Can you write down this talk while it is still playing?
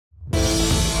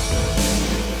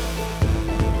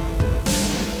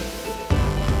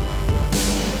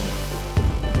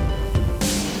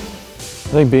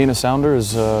I think being a Sounder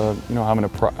is,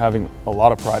 having a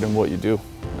lot of pride in what you do.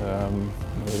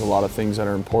 There's a lot of things that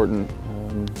are important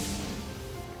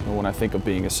when I think of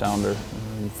being a Sounder.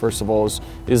 First of all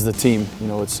is the team,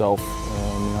 itself.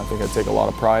 I think I take a lot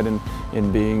of pride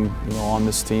in being, on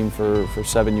this team for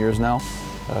 7 years now.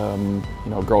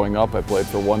 Growing up, I played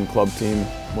for one club team,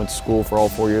 went to school for all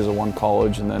 4 years at one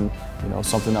college, and then,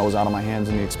 something that was out of my hands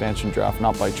in the expansion draft,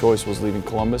 not by choice, was leaving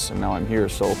Columbus, and now I'm here.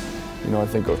 So, I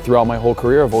think throughout my whole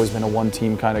career, I've always been a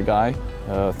one-team kind of guy,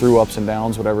 through ups and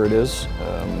downs, whatever it is.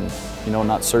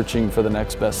 Not searching for the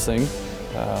next best thing,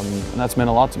 and that's meant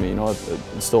a lot to me. It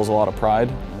instills a lot of pride,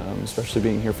 especially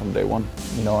being here from day one.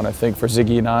 And I think for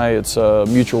Ziggy and I, it's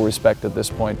mutual respect at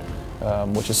this point,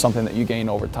 which is something that you gain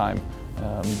over time.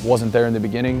 Wasn't there in the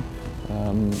beginning.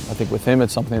 I think with him,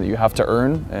 it's something that you have to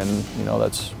earn, and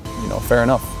that's fair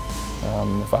enough.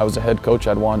 If I was a head coach,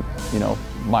 I'd want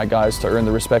my guys to earn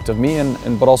the respect of me,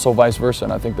 but also vice versa.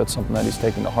 And I think that's something that he's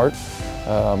taken to heart.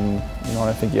 And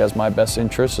I think he has my best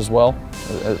interests as well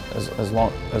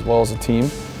as a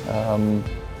team.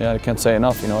 I can't say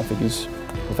enough. I think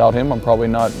without him, I'm probably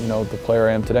not the player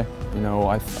I am today.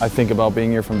 I think about being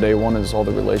here from day one is all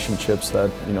the relationships that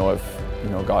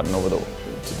I've gotten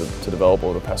to develop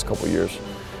over the past couple of years.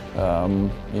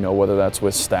 Whether that's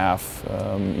with staff,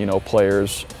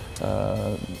 players,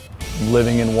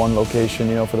 living in one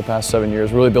location, for the past 7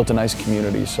 years, really built a nice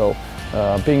community. So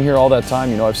being here all that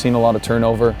time, I've seen a lot of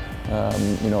turnover,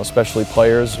 especially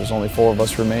players. There's only 4 of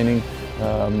us remaining,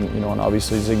 and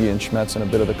obviously Ziggy and Schmetz and a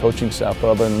bit of the coaching staff. But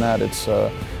other than that,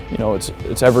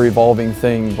 it's ever evolving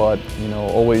thing. But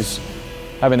always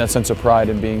having that sense of pride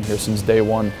in being here since day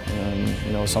one,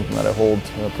 something that I hold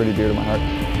pretty dear to my heart.